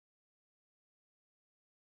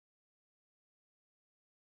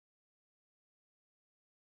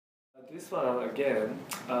This one again,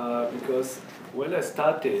 because when I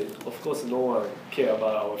started, of course no one cared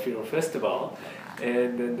about our film festival,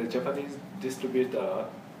 and then the Japanese distributor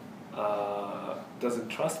doesn't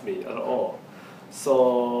trust me at all.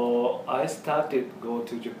 So I started go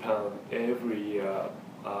to Japan every year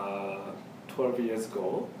 12 years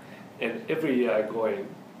ago, and every year I going,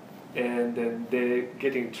 and then they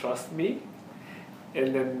getting trust me.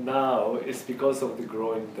 And then now it's because of the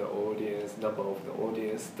growing the audience, number of the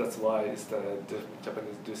audience. That's why it's the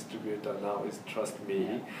Japanese distributor now is trust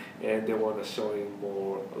me, and they want to show in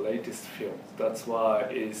more latest films. That's why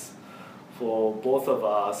it's for both of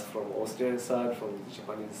us, from Australian side, from the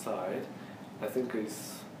Japanese side. I think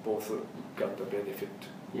it's both got the benefit,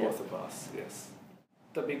 both of us. Yes.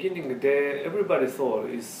 The beginning, everybody thought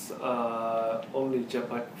is only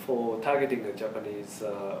Japan for targeting the Japanese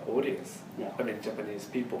audience. I mean Japanese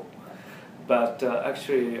people. But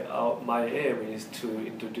actually, my aim is to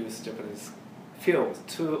introduce Japanese films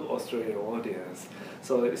to Australian audience.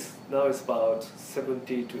 So now it's about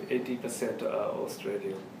 70 to 80%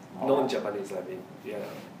 Australian, non-Japanese. I mean, yeah.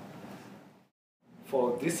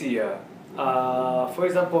 For this year. For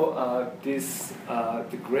example,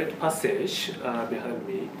 the Great Passage behind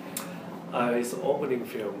me is opening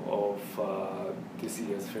film of this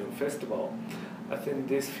year's film festival. I think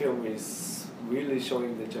this film is really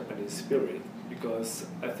showing the Japanese spirit because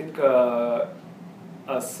I think,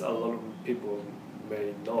 as a lot of people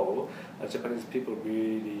may know, Japanese people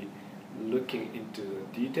really looking into the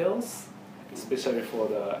details, especially for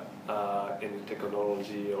the in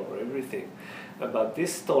technology or everything. But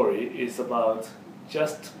this story is about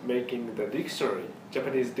just making the dictionary,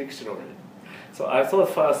 Japanese dictionary. So I thought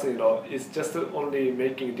first, it's just only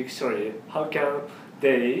making dictionary. How can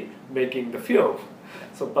they making the film?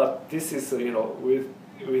 So, but this is, with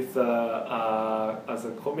as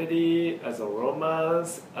a comedy, as a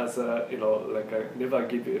romance, as a like a never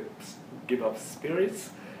give up spirits.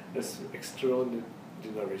 It's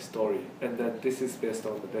extraordinary story, and then this is based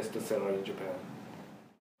on the bestseller in Japan.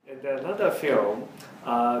 And then another film,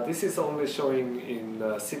 this is only showing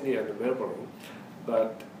in Sydney and Melbourne,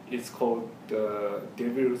 but it's called The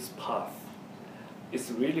Devil's Path.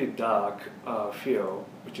 It's really dark film,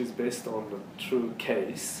 which is based on a true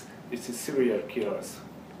case. It's a serial killer's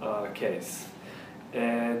case.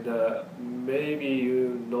 And maybe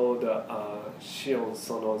you know the Shion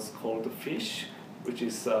Sono's Cold Fish, which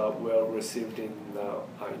is well received in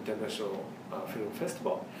international film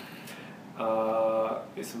festival.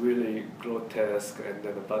 It's really grotesque, and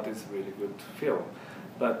then but it's really good film.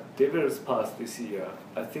 But Devil's Path this year,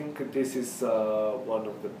 I think this is one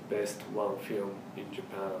of the best film in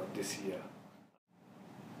Japan this year.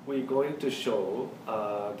 We're going to show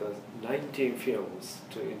the 19 films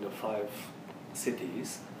in the 5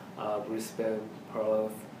 cities: Brisbane,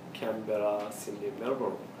 Perth, Canberra, Sydney,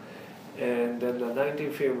 Melbourne. And then the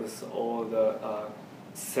 19 films, all the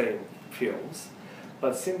same films.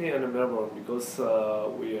 But Sydney and Melbourne, because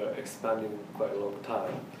we are expanding quite a long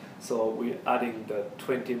time, so we're adding the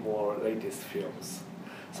 20 more latest films.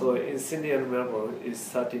 So in Sydney and Melbourne is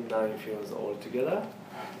 39 films altogether,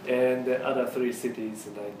 and the other 3 cities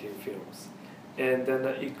 19 films. And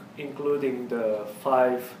then including the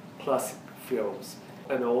 5 classic films.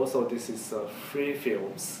 And also this is free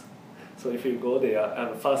films. So if you go there,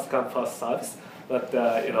 and first come, first serves, but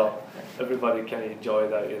everybody can enjoy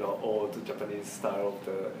the old Japanese style of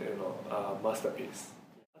the masterpiece.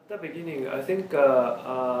 At the beginning, I think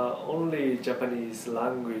only Japanese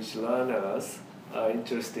language learners are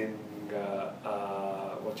interested in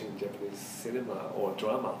watching Japanese cinema or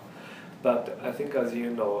drama. But I think, as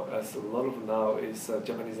you know, as a lot of now is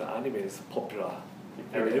Japanese anime is popular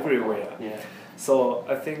everywhere. Yeah. So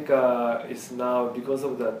I think it's now because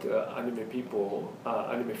of that anime people,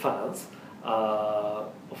 anime fans,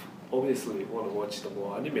 obviously want to watch the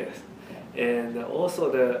more anime, and also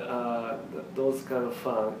those kind of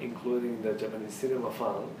fan, including the Japanese cinema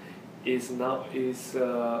fan, is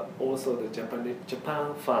also the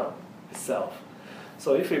Japan fan itself.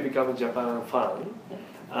 So if you become a Japan fan,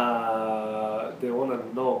 they want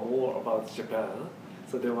to know more about Japan,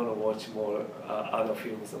 so they want to watch more other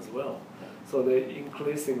films as well. So they're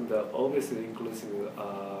obviously increasing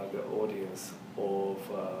the audience of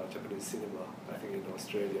Japanese cinema, I think, in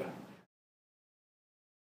Australia.